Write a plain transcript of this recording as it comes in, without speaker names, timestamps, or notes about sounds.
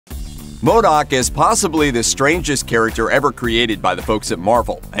MODOK is possibly the strangest character ever created by the folks at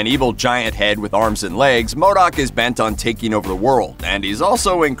Marvel. An evil giant head with arms and legs, MODOK is bent on taking over the world, and he's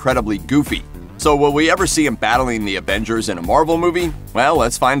also incredibly goofy. So will we ever see him battling the Avengers in a Marvel movie? Well,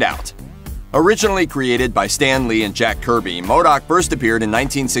 let's find out. Originally created by Stan Lee and Jack Kirby, MODOK first appeared in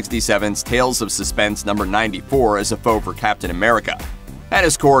 1967's Tales of Suspense number 94 as a foe for Captain America. At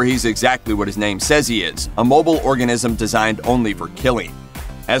his core, he's exactly what his name says he is, a mobile organism designed only for killing.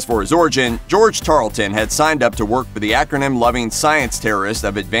 As for his origin, George Tarleton had signed up to work for the acronym-loving science terrorist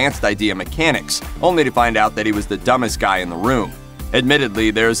of Advanced Idea Mechanics, only to find out that he was the dumbest guy in the room. Admittedly,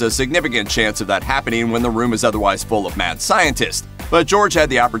 there's a significant chance of that happening when the room is otherwise full of mad scientists, but George had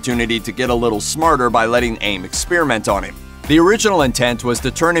the opportunity to get a little smarter by letting AIM experiment on him. The original intent was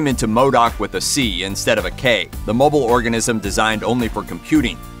to turn him into MODOK with a C instead of a K, the mobile organism designed only for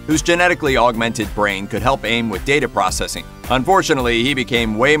computing, whose genetically augmented brain could help AIM with data processing. Unfortunately, he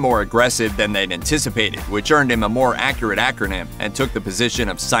became way more aggressive than they'd anticipated, which earned him a more accurate acronym and took the position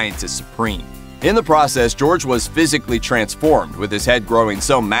of Scientist Supreme. In the process, George was physically transformed, with his head growing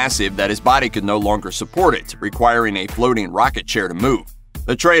so massive that his body could no longer support it, requiring a floating rocket chair to move.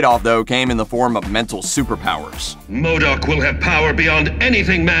 The trade-off, though, came in the form of mental superpowers. MODOK will have power beyond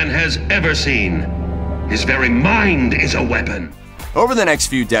anything man has ever seen. His very mind is a weapon. Over the next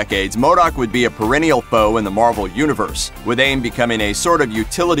few decades, MODOK would be a perennial foe in the Marvel Universe, with AIM becoming a sort of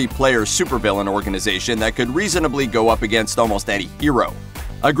utility player supervillain organization that could reasonably go up against almost any hero.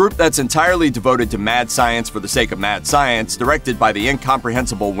 A group that's entirely devoted to mad science for the sake of mad science, directed by the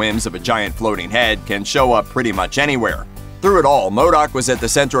incomprehensible whims of a giant floating head, can show up pretty much anywhere. Through it all, MODOK was at the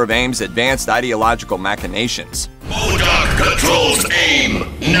center of AIM's advanced ideological machinations. MODOK controls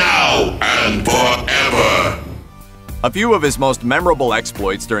AIM, now and forever! A few of his most memorable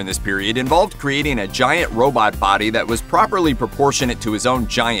exploits during this period involved creating a giant robot body that was properly proportionate to his own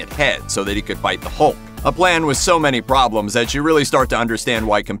giant head so that he could fight the Hulk. A plan with so many problems that you really start to understand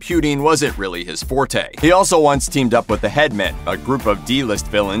why computing wasn't really his forte. He also once teamed up with the Headmen, a group of D-list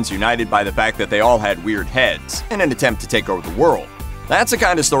villains united by the fact that they all had weird heads, in an attempt to take over the world. That's the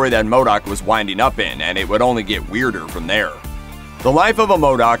kind of story that MODOK was winding up in, and it would only get weirder from there. The life of a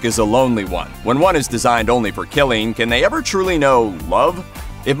MODOK is a lonely one. When one is designed only for killing, can they ever truly know love?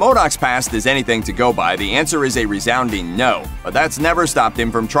 If MODOK's past is anything to go by, the answer is a resounding no, but that's never stopped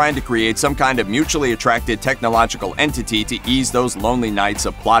him from trying to create some kind of mutually attracted technological entity to ease those lonely nights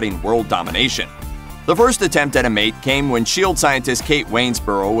of plotting world domination. The first attempt at a mate came when S.H.I.E.L.D. scientist Kate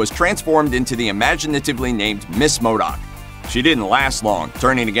Waynesboro was transformed into the imaginatively named Miss MODOK. She didn't last long,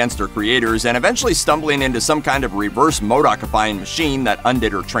 turning against her creators and eventually stumbling into some kind of reverse MODOKifying machine that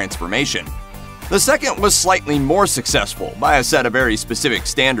undid her transformation. The second was slightly more successful, by a set of very specific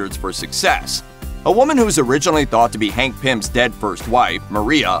standards for success. A woman who was originally thought to be Hank Pym's dead first wife,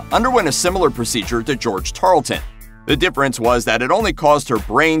 Maria, underwent a similar procedure to George Tarleton. The difference was that it only caused her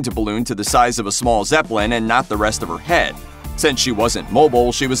brain to balloon to the size of a small zeppelin and not the rest of her head. Since she wasn't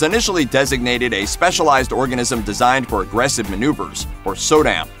mobile, she was initially designated a specialized organism designed for aggressive maneuvers, or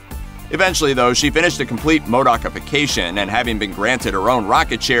SODAM. Eventually, though, she finished a complete MODOKification, and having been granted her own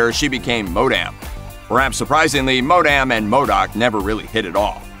rocket chair, she became MODAM. Perhaps surprisingly, MODAM and MODOK never really hit it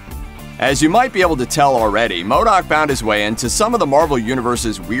off. As you might be able to tell already, MODOK found his way into some of the Marvel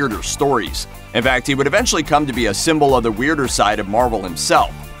Universe's weirder stories. In fact, he would eventually come to be a symbol of the weirder side of Marvel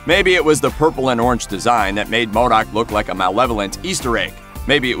himself. Maybe it was the purple and orange design that made MODOK look like a malevolent Easter egg.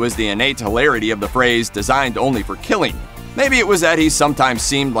 Maybe it was the innate hilarity of the phrase designed only for killing. Maybe it was that he sometimes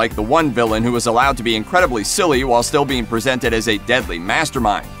seemed like the one villain who was allowed to be incredibly silly while still being presented as a deadly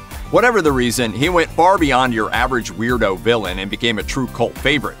mastermind. Whatever the reason, he went far beyond your average weirdo villain and became a true cult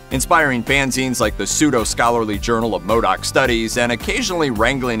favorite, inspiring fanzines like the pseudo-scholarly Journal of MODOK Studies and occasionally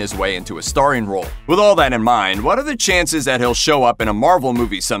wrangling his way into a starring role. With all that in mind, what are the chances that he'll show up in a Marvel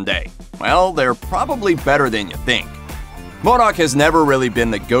movie someday? Well, they're probably better than you think. MODOK has never really been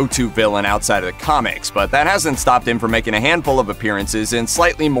the go-to villain outside of the comics, but that hasn't stopped him from making a handful of appearances in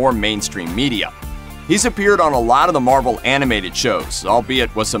slightly more mainstream media. He's appeared on a lot of the Marvel animated shows,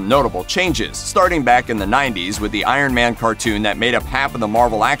 albeit with some notable changes, starting back in the 90s with the Iron Man cartoon that made up half of the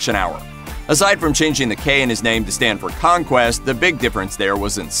Marvel Action Hour. Aside from changing the K in his name to stand for Conquest, the big difference there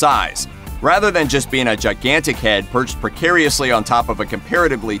was in size. Rather than just being a gigantic head perched precariously on top of a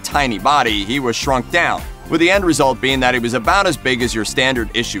comparatively tiny body, he was shrunk down, with the end result being that he was about as big as your standard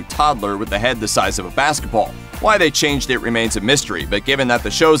issue toddler with the head the size of a basketball. Why they changed it remains a mystery, but given that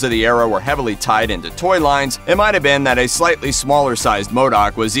the shows of the era were heavily tied into toy lines, it might have been that a slightly smaller sized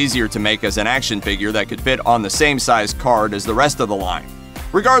MODOK was easier to make as an action figure that could fit on the same size card as the rest of the line.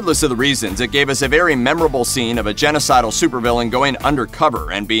 Regardless of the reasons, it gave us a very memorable scene of a genocidal supervillain going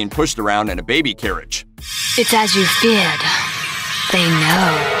undercover and being pushed around in a baby carriage. It's as you feared. They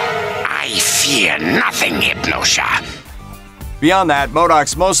know. I fear nothing, Hypnosha. Beyond that,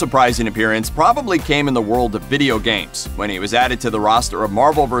 MODOK's most surprising appearance probably came in the world of video games, when he was added to the roster of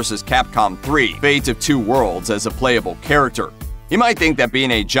Marvel vs. Capcom 3, Fate of Two Worlds as a playable character. You might think that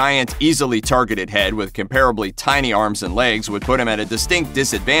being a giant, easily targeted head with comparably tiny arms and legs would put him at a distinct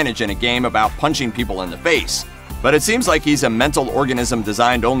disadvantage in a game about punching people in the face, but it seems like he's a mental organism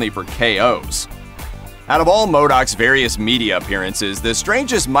designed only for KOs. Out of all MODOK's various media appearances, the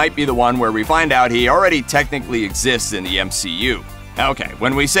strangest might be the one where we find out he already technically exists in the MCU. Okay,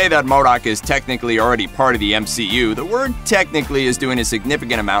 when we say that MODOK is technically already part of the MCU, the word technically is doing a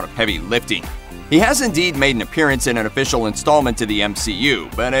significant amount of heavy lifting. He has indeed made an appearance in an official installment to the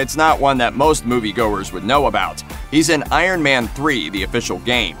MCU, but it's not one that most moviegoers would know about. He's in Iron Man 3, the official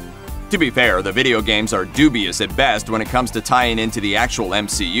game. To be fair, the video games are dubious at best when it comes to tying into the actual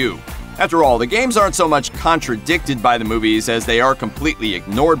MCU. After all, the games aren't so much contradicted by the movies as they are completely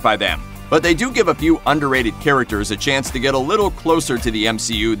ignored by them, but they do give a few underrated characters a chance to get a little closer to the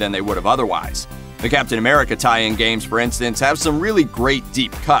MCU than they would have otherwise. The Captain America tie-in games, for instance, have some really great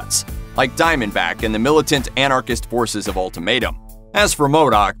deep cuts, like Diamondback and the militant anarchist forces of Ultimatum. As for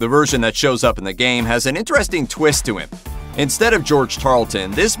MODOK, the version that shows up in the game has an interesting twist to him. Instead of George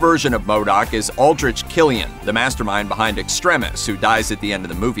Tarleton, this version of MODOK is Aldrich Killian, the mastermind behind Extremis, who dies at the end of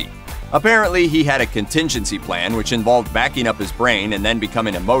the movie. Apparently, he had a contingency plan which involved backing up his brain and then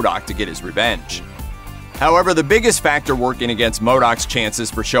becoming a MODOK to get his revenge. However, the biggest factor working against MODOK's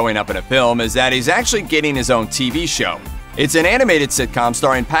chances for showing up in a film is that he's actually getting his own TV show. It's an animated sitcom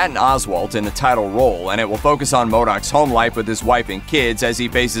starring Patton Oswalt in the title role, and it will focus on MODOK's home life with his wife and kids as he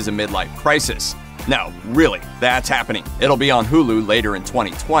faces a midlife crisis. No, really, that's happening. It'll be on Hulu later in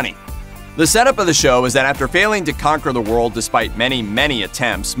 2020. The setup of the show is that after failing to conquer the world despite many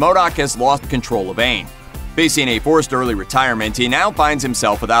attempts, MODOK has lost control of AIM. Facing a forced early retirement, he now finds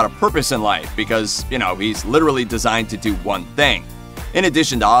himself without a purpose in life because, he's literally designed to do one thing. In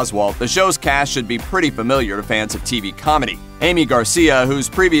addition to Oswalt, the show's cast should be pretty familiar to fans of TV comedy. Amy Garcia, whose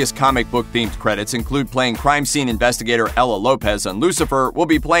previous comic book-themed credits include playing crime scene investigator Ella Lopez on Lucifer, will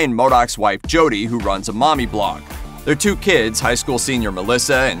be playing MODOK's wife Jody, who runs a mommy blog. Their two kids, high school senior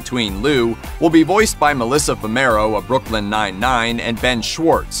Melissa and tween Lou, will be voiced by Melissa Fumero of Brooklyn Nine-Nine and Ben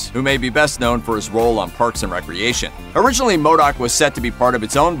Schwartz, who may be best known for his role on Parks and Recreation. Originally, MODOK was set to be part of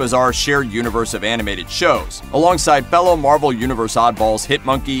its own bizarre shared universe of animated shows, alongside fellow Marvel Universe oddballs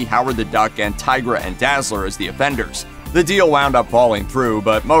Hitmonkey, Howard the Duck, and Tigra and Dazzler as the offenders. The deal wound up falling through,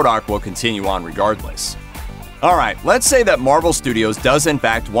 but MODOK will continue on regardless. Alright, let's say that Marvel Studios does in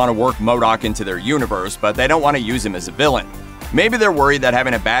fact want to work MODOK into their universe, but they don't want to use him as a villain. Maybe they're worried that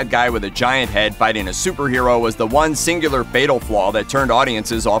having a bad guy with a giant head fighting a superhero was the one singular fatal flaw that turned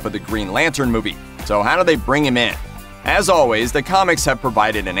audiences off of the Green Lantern movie. So how do they bring him in? As always, the comics have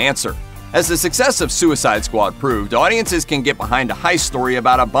provided an answer. As the success of Suicide Squad proved, audiences can get behind a heist story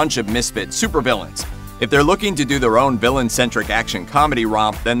about a bunch of misfit supervillains. If they're looking to do their own villain-centric action comedy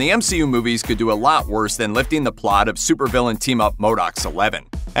romp, then the MCU movies could do a lot worse than lifting the plot of supervillain team-up MODOK's 11.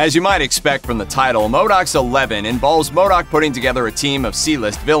 As you might expect from the title, MODOK's 11 involves MODOK putting together a team of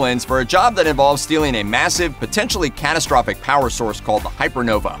C-list villains for a job that involves stealing a massive, potentially catastrophic power source called the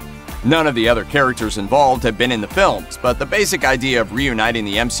Hypernova. None of the other characters involved have been in the films, but the basic idea of reuniting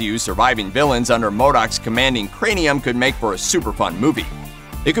the MCU's surviving villains under MODOK's commanding cranium could make for a super fun movie.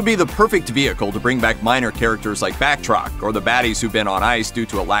 It could be the perfect vehicle to bring back minor characters like Backtrack, or the baddies who've been on ice due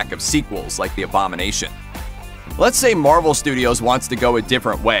to a lack of sequels like The Abomination. Let's say Marvel Studios wants to go a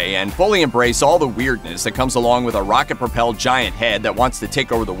different way and fully embrace all the weirdness that comes along with a rocket-propelled giant head that wants to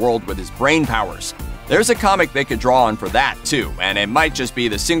take over the world with his brain powers. There's a comic they could draw on for that too, and it might just be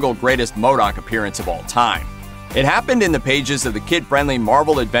the single greatest MODOK appearance of all time. It happened in the pages of the kid-friendly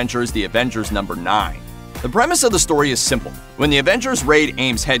Marvel Adventures The Avengers number 9. The premise of the story is simple. When the Avengers raid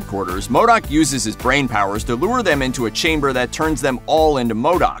AIM's headquarters, MODOK uses his brain powers to lure them into a chamber that turns them all into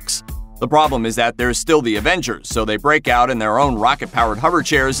MODOKs. The problem is that there's still the Avengers, so they break out in their own rocket-powered hover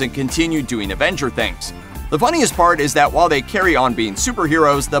chairs and continue doing Avenger things. The funniest part is that while they carry on being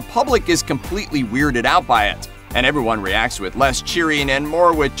superheroes, the public is completely weirded out by it, and everyone reacts with less cheering and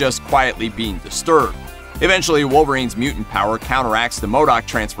more with just quietly being disturbed. Eventually, Wolverine's mutant power counteracts the MODOK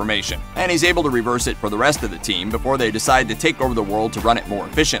transformation, and he's able to reverse it for the rest of the team before they decide to take over the world to run it more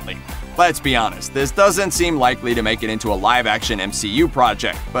efficiently. Let's be honest, this doesn't seem likely to make it into a live-action MCU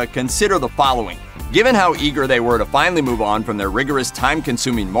project, but consider the following. Given how eager they were to finally move on from their rigorous,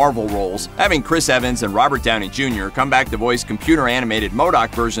 time-consuming Marvel roles, having Chris Evans and Robert Downey Jr. come back to voice computer-animated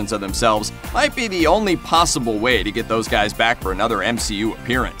MODOK versions of themselves might be the only possible way to get those guys back for another MCU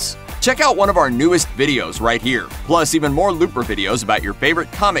appearance. Check out one of our newest videos right here. Plus, even more Looper videos about your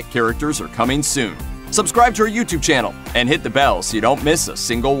favorite comic characters are coming soon. Subscribe to our YouTube channel and hit the bell so you don't miss a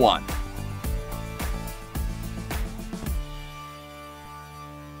single one.